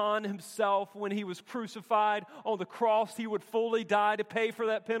wrath upon Himself when He was crucified on the cross. He would fully die to pay for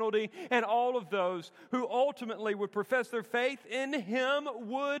that penalty. And all of those who ultimately would profess their faith in Him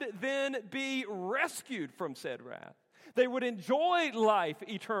would then be rescued from said wrath. They would enjoy life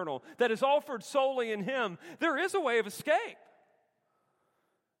eternal that is offered solely in Him. There is a way of escape.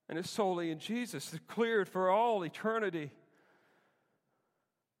 And it's solely in Jesus. It's cleared for all eternity.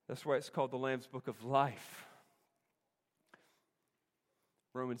 That's why it's called the Lamb's Book of Life.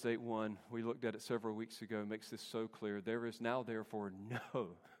 Romans 8:1, we looked at it several weeks ago, makes this so clear. There is now therefore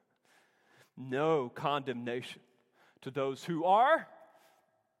no condemnation to those who are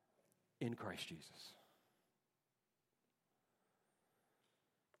in Christ Jesus.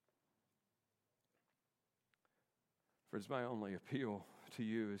 For it's my only appeal to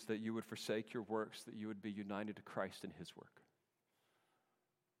you is that you would forsake your works, that you would be united to Christ in His work.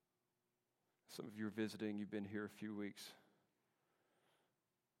 Some of you are visiting, you've been here a few weeks.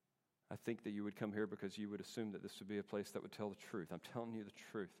 I think that you would come here because you would assume that this would be a place that would tell the truth. I'm telling you the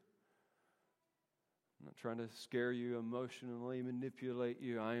truth. I'm not trying to scare you, emotionally manipulate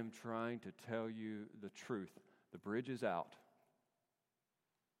you. I am trying to tell you the truth. The bridge is out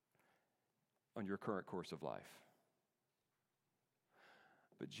on your current course of life.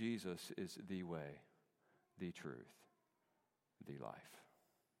 But Jesus is the way, the truth, the life.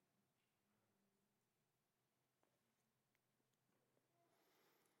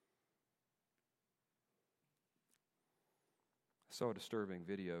 I saw a disturbing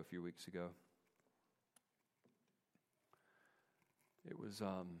video a few weeks ago. It was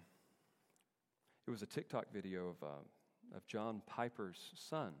a TikTok video of John Piper's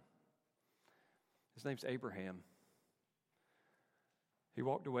son. His name's Abraham. He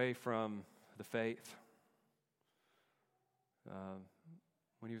walked away from the faith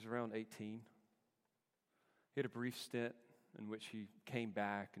when he was around 18. He had a brief stint in which he came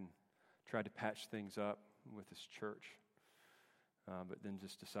back and tried to patch things up with his church, but then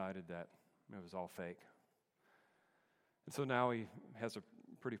just decided that it was all fake. And so now he has a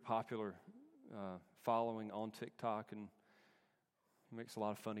pretty popular following on TikTok, and he makes a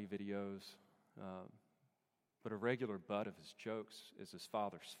lot of funny videos. But a regular butt of his jokes is his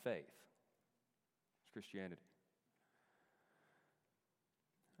father's faith. It's Christianity.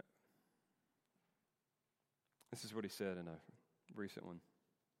 This is what he said in a recent one.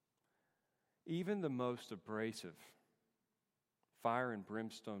 Even the most abrasive fire and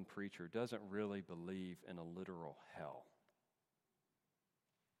brimstone preacher doesn't really believe in a literal hell.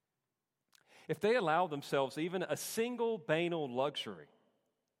 If they allow themselves even a single banal luxury,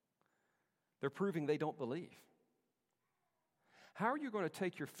 they're proving they don't believe. How are you going to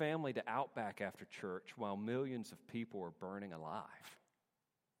take your family to Outback after church while millions of people are burning alive?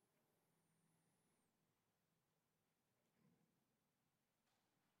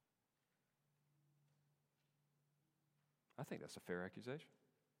 I think that's a fair accusation.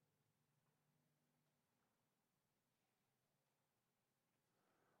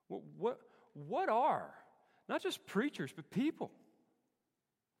 What are, not just preachers, but people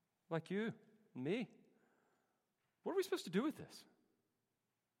like you and me, what are we supposed to do with this?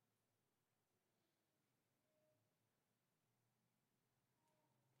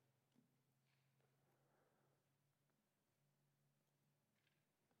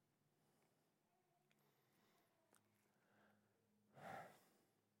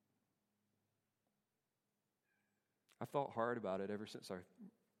 I thought hard about it ever since I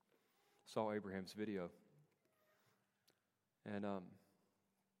saw Abraham's video. And I'm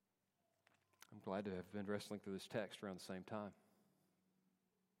glad to have been wrestling through this text around the same time.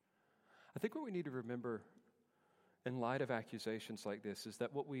 I think what we need to remember in light of accusations like this is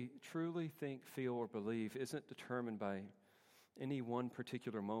that what we truly think, feel, or believe isn't determined by any one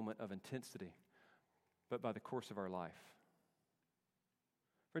particular moment of intensity, but by the course of our life.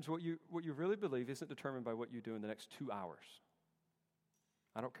 Friends, what you really believe isn't determined by what you do in the next 2 hours.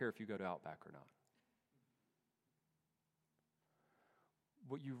 I don't care if you go to Outback or not.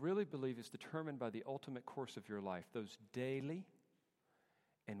 What you really believe is determined by the ultimate course of your life, those daily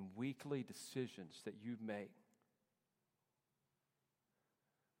and weekly decisions that you make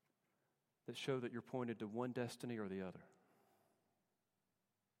that show that you're pointed to one destiny or the other.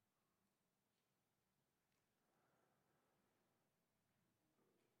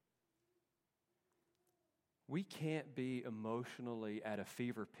 We can't be emotionally at a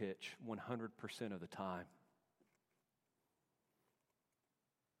fever pitch 100% of the time.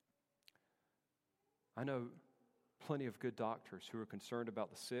 I know plenty of good doctors who are concerned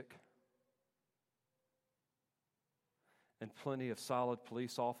about the sick, and plenty of solid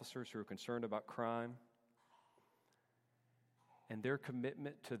police officers who are concerned about crime. And their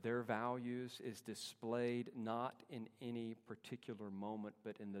commitment to their values is displayed not in any particular moment,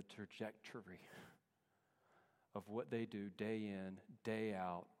 but in the trajectory of what they do day in, day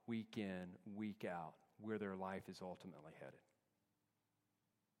out, week in, week out, where their life is ultimately headed.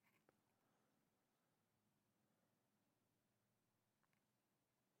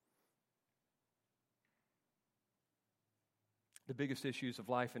 The biggest issues of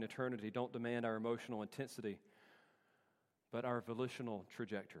life and eternity don't demand our emotional intensity, but our volitional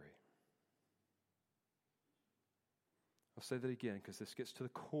trajectory. I'll say that again because this gets to the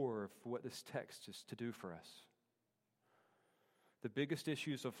core of what this text is to do for us. The biggest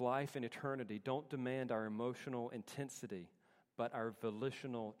issues of life and eternity don't demand our emotional intensity, but our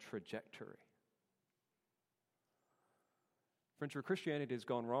volitional trajectory. Friends, where Christianity has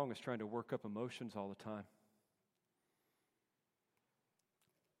gone wrong is trying to work up emotions all the time.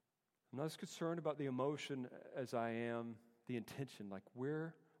 I'm not as concerned about the emotion as I am the intention. Like,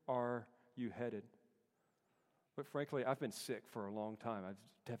 where are you headed? But frankly, I've been sick for a long time.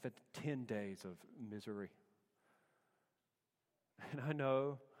 I've had 10 days of misery. And I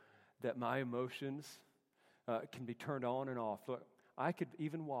know that my emotions can be turned on and off. Look, I could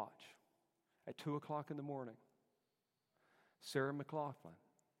even watch at 2 o'clock in the morning Sarah McLachlan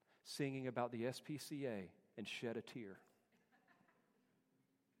singing about the SPCA and shed a tear.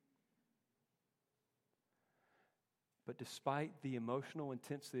 But despite the emotional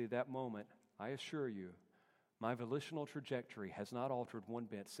intensity of that moment, I assure you, my volitional trajectory has not altered one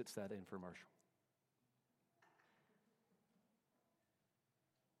bit since that infomercial.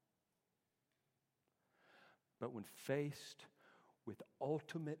 But when faced with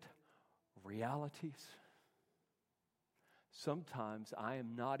ultimate realities, sometimes I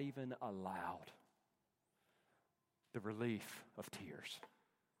am not even allowed the relief of tears.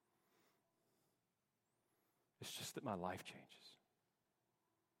 It's just that my life changes.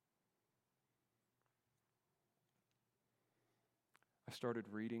 I started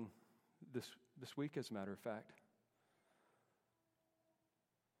reading this week, as a matter of fact,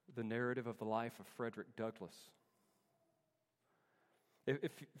 the narrative of the life of Frederick Douglass.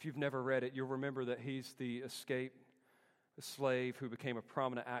 If you've never read it, you'll remember that he's the escaped slave who became a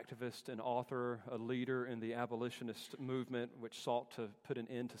prominent activist and author, a leader in the abolitionist movement, which sought to put an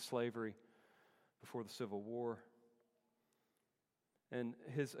end to slavery before the Civil War. And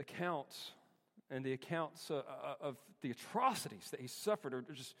his accounts and the accounts of the atrocities that he suffered are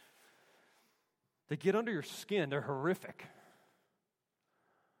just, they get under your skin. They're horrific.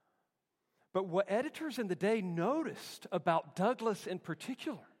 But what editors in the day noticed about Douglass in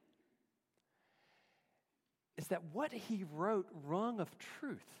particular is that what he wrote rung of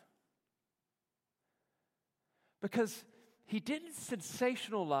truth. Because he didn't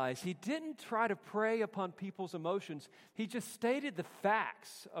sensationalize. He didn't try to prey upon people's emotions. He just stated the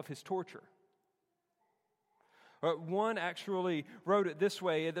facts of his torture. One actually wrote it this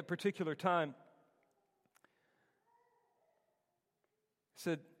way at that particular time. He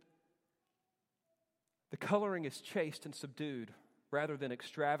said, "The coloring is chaste and subdued, rather than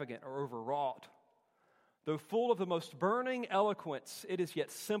extravagant or overwrought. Though full of the most burning eloquence, it is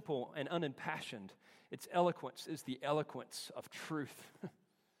yet simple and unimpassioned. Its eloquence is the eloquence of truth."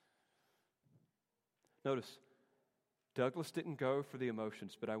 Notice, Douglass didn't go for the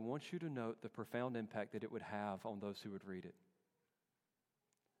emotions, but I want you to note the profound impact that it would have on those who would read it.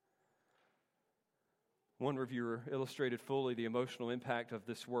 One reviewer illustrated fully the emotional impact of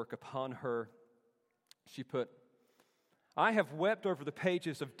this work upon her. She put, "I have wept over the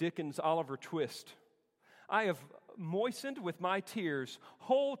pages of Dickens' Oliver Twist. I have moistened with my tears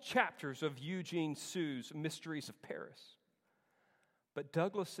whole chapters of Eugene Sue's Mysteries of Paris. But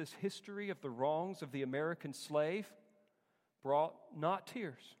Douglass's history of the wrongs of the American slave brought not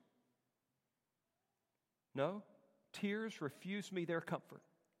tears. No, tears refused me their comfort.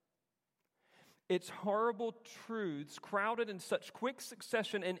 Its horrible truths crowded in such quick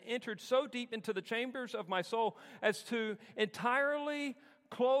succession and entered so deep into the chambers of my soul as to entirely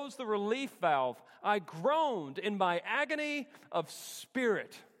close the relief valve. I groaned in my agony of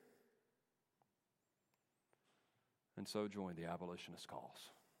spirit." And so joined the abolitionist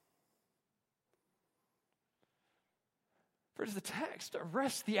cause. For does the text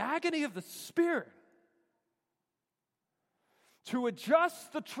arrest the agony of the spirit to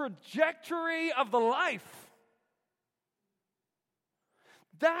adjust the trajectory of the life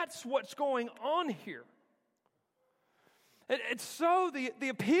That's what's going on here. And so the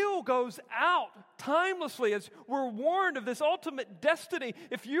appeal goes out timelessly as we're warned of this ultimate destiny.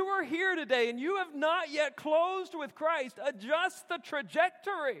 If you are here today and you have not yet closed with Christ, adjust the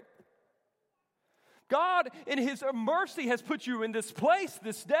trajectory. God, in His mercy, has put you in this place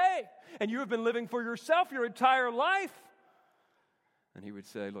this day, and you have been living for yourself your entire life. And He would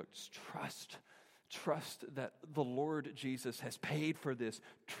say, look, just trust that the Lord Jesus has paid for this.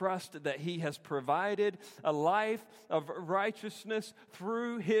 Trust that He has provided a life of righteousness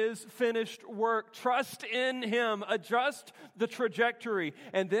through His finished work. Trust in Him. Adjust the trajectory.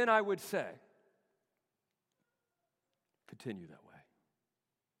 And then I would say, continue that way.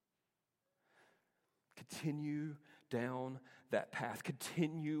 Continue down that path.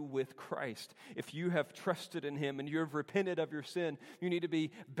 Continue with Christ. If you have trusted in Him and you have repented of your sin, you need to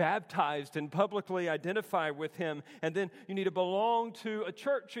be baptized and publicly identify with Him. And then you need to belong to a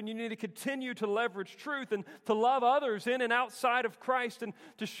church, and you need to continue to leverage truth and to love others in and outside of Christ, and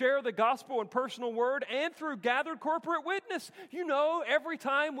to share the gospel and personal word and through gathered corporate witness. You know, every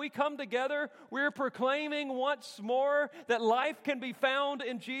time we come together, we're proclaiming once more that life can be found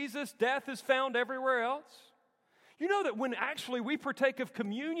in Jesus. Death is found everywhere else. You know that when actually we partake of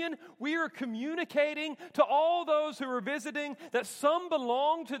communion, we are communicating to all those who are visiting that some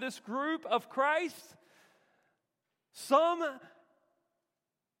belong to this group of Christ. Some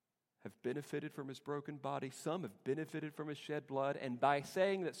have benefited from His broken body. Some have benefited from His shed blood. And by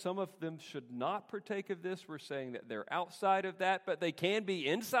saying that some of them should not partake of this, we're saying that they're outside of that, but they can be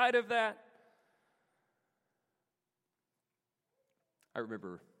inside of that. I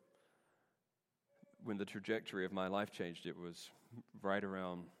remember when the trajectory of my life changed. It was right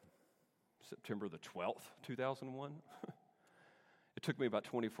around September the 12th, 2001. It took me about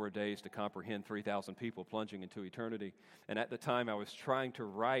 24 days to comprehend 3,000 people plunging into eternity. And at the time, I was trying to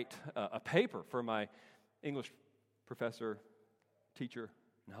write a paper for my English professor, teacher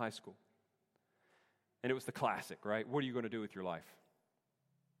in high school. And it was the classic, right? What are you going to do with your life?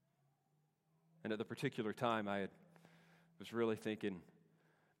 And at the particular time, was really thinking,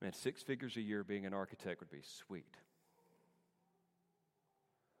 man, 6 figures a year being an architect would be sweet.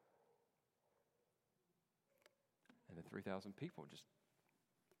 And then 3,000 people just...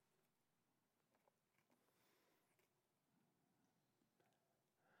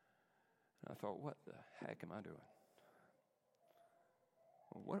 And I thought, what the heck am I doing?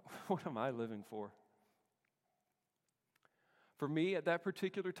 What am I living for? For me, at that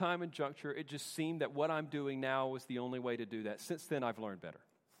particular time and juncture, it just seemed that what I'm doing now was the only way to do that. Since then, I've learned better.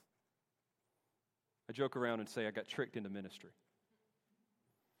 I joke around and say I got tricked into ministry.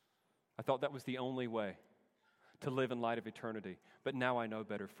 I thought that was the only way to live in light of eternity. But now I know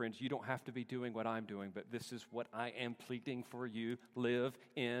better. Friends, you don't have to be doing what I'm doing, but this is what I am pleading for you. Live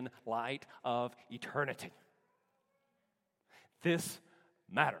in light of eternity. This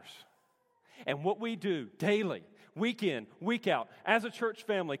matters. And what we do daily, week in, week out, as a church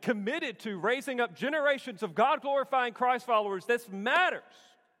family, committed to raising up generations of God-glorifying Christ followers, this matters.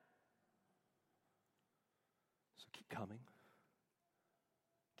 So keep coming,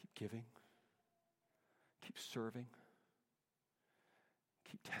 keep giving, keep serving,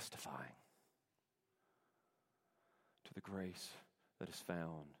 keep testifying to the grace that is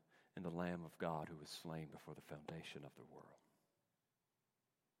found in the Lamb of God who was slain before the foundation of the world.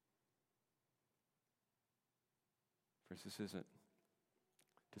 Friends, this isn't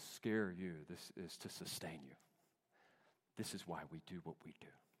to scare you. This is to sustain you. This is why we do what we do.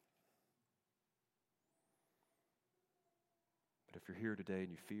 But if you're here today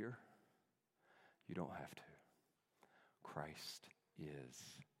and you fear, you don't have to. Christ is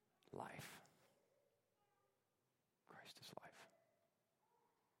life. Christ is life.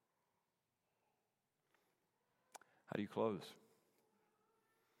 How do you close?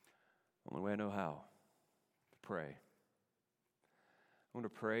 Only way I know how. Pray. I want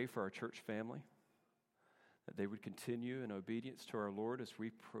to pray for our church family, that they would continue in obedience to our Lord as we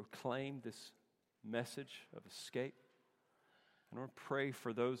proclaim this message of escape. And I want to pray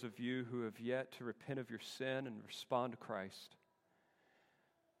for those of you who have yet to repent of your sin and respond to Christ.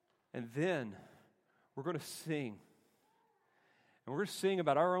 And then we're going to sing. And we're going to sing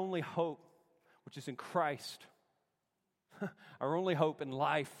about our only hope, which is in Christ. Our only hope in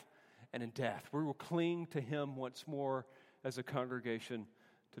life and in death. We will cling to Him once more as a congregation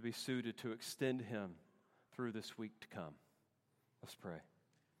to be suited to extend Him through this week to come. Let's pray.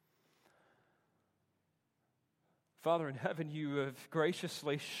 Father in heaven, you have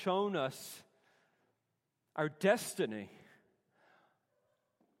graciously shown us our destiny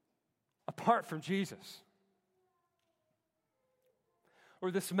apart from Jesus.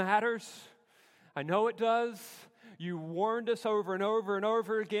 Lord, this matters. I know it does. You warned us over and over and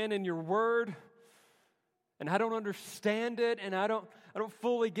over again in your word. And I don't understand it, and I don't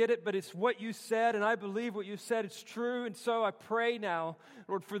fully get it, but it's what you said, and I believe what you said is true. And so I pray now,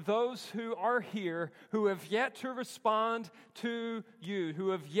 Lord, for those who are here, who have yet to respond to you, who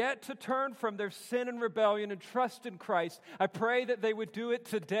have yet to turn from their sin and rebellion and trust in Christ, I pray that they would do it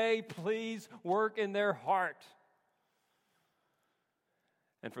today. Please work in their heart.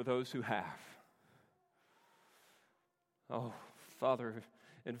 And for those who have, oh, Father,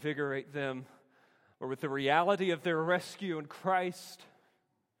 invigorate them, or with the reality of their rescue in Christ.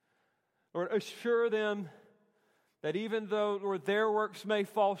 Lord, assure them that even though, Lord, their works may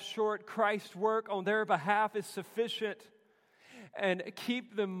fall short, Christ's work on their behalf is sufficient. And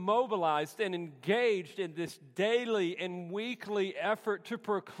keep them mobilized and engaged in this daily and weekly effort to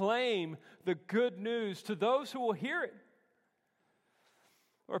proclaim the good news to those who will hear it.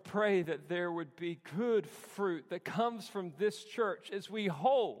 Or pray that there would be good fruit that comes from this church as we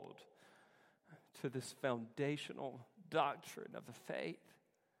hold to this foundational doctrine of the faith.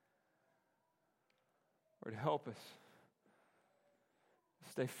 Lord, help us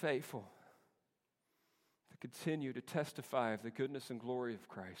stay faithful, to continue to testify of the goodness and glory of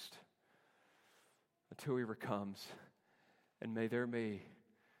Christ until He comes. And may there be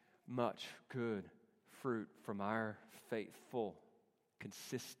much good fruit from our faithful,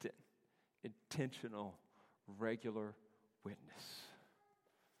 consistent, intentional, regular witness.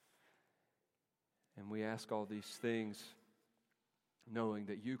 And we ask all these things knowing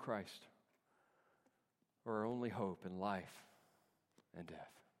that you, Christ, are our only hope in life and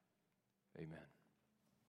death. Amen.